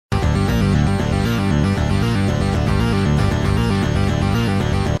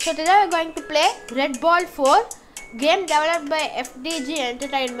going to play Red Ball 4, game developed by FDG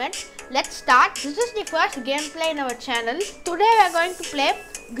Entertainment. Let's start. This is the first gameplay in our channel. Today we are going to play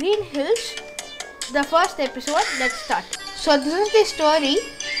Green Hills, the first episode. Let's start. So this is the story.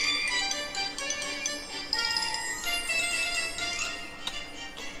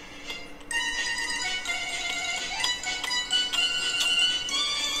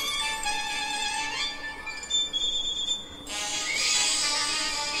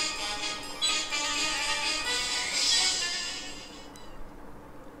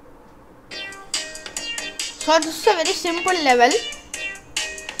 So this is a very simple level.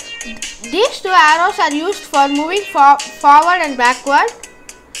 These two arrows are used for moving forward and backward,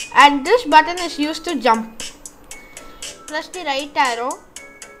 and this button is used to jump. Press the right arrow.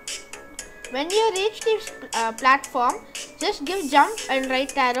 When you reach the platform, just give jump and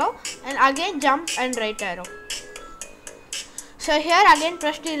right arrow, and again jump and right arrow. So here again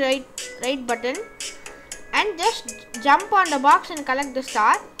press the right button and just jump on the box and collect the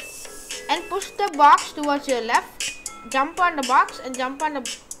star. And push the box towards your left, jump on the box and jump on the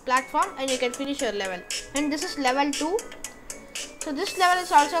platform, and you can finish your level. And this is level 2. So this level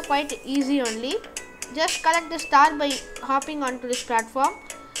is also quite easy only. Just collect the star by hopping onto this platform,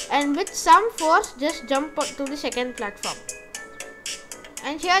 and with some force just jump to the second platform.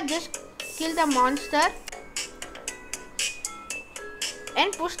 And here just kill the monster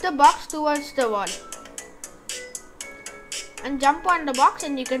and push the box towards the wall. And jump on the box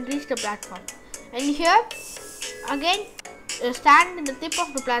and you can reach the platform. And here again stand in the tip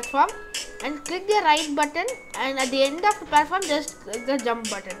of the platform and click the right button, and at the end of the platform just click the jump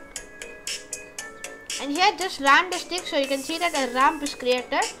button. And here just ram the stick so you can see that a ramp is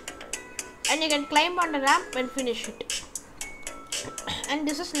created, and you can climb on the ramp and finish it. And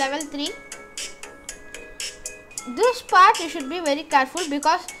this is level 3. This part you should be very careful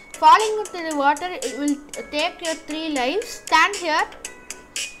because falling into the water, it will take your 3 lives. Stand here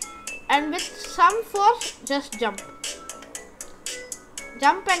and with some force just jump.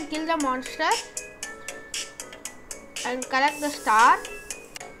 Jump and kill the monster and collect the star,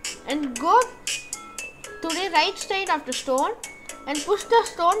 and go to the right side of the stone and push the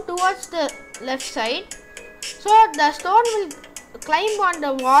stone towards the left side. So the stone will climb on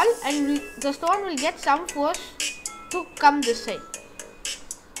the wall and the stone will get some force to come this side.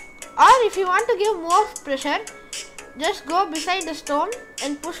 Or if you want to give more pressure, just go beside the stone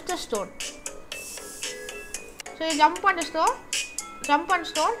and push the stone. So you jump on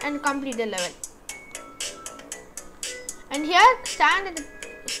stone and complete the level. And here stand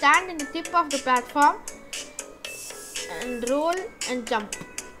in the tip of the platform and roll and jump.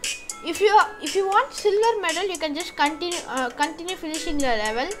 If you want silver medal, you can just continue finishing the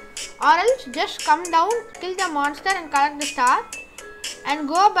level, or else just come down, kill the monster and collect the star, and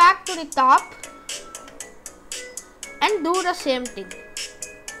go back to the top and do the same thing,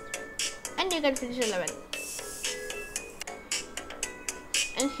 and you can finish the level.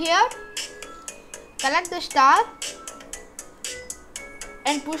 And here collect the star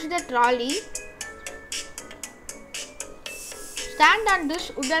and push the trolley. Stand on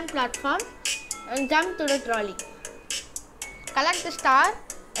this wooden platform and jump to the trolley. Collect the star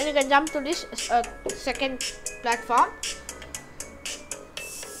and you can jump to this second platform.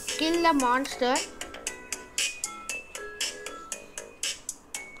 Kill the monster.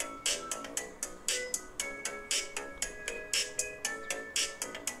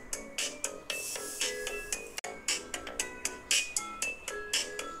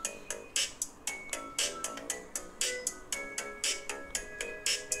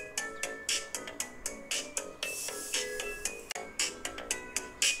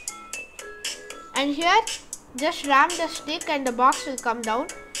 And here just ram the stick and the box will come down.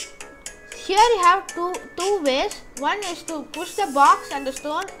 Here you have two ways. One is to push the box and the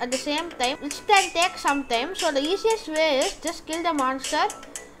stone at the same time, which can take some time. So the easiest way is just kill the monster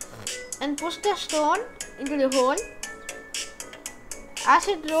and push the stone into the hole. As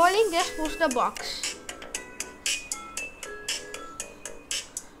it's rolling, just push the box.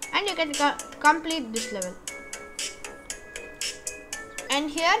 And you can complete this level. And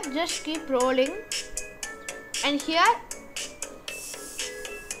here just keep rolling. And here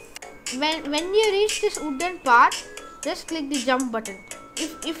when you reach this wooden part, just click the jump button.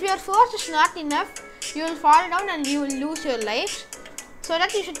 If your force is not enough, you will fall down and you will lose your lives. So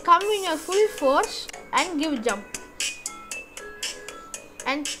that you should come in your full force and give jump.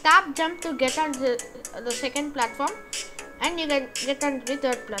 And tap jump to get on the second platform, and you can get on the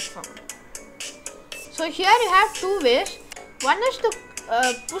third platform. So here you have 2 ways. One is to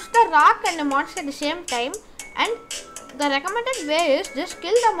push the rock and the monster at the same time and the recommended way is just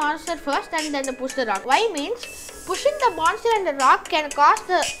kill the monster first and then push the rock. Why means pushing the monster and the rock can cause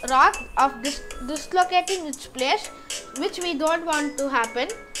the rock of dislocating its place, which we don't want to happen.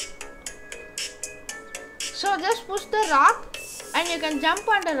 So just push the rock and you can jump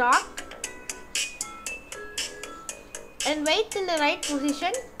on the rock and wait till the right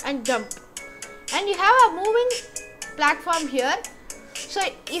position and jump. And you have a moving platform here. So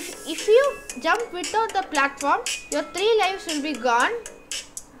if you jump without the platform, your 3 lives will be gone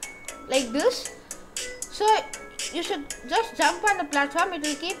like this. So you should just jump on the platform, it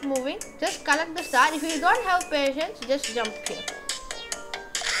will keep moving. Just collect the star. If you don't have patience, just jump here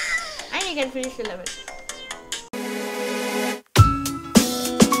and you can finish the level.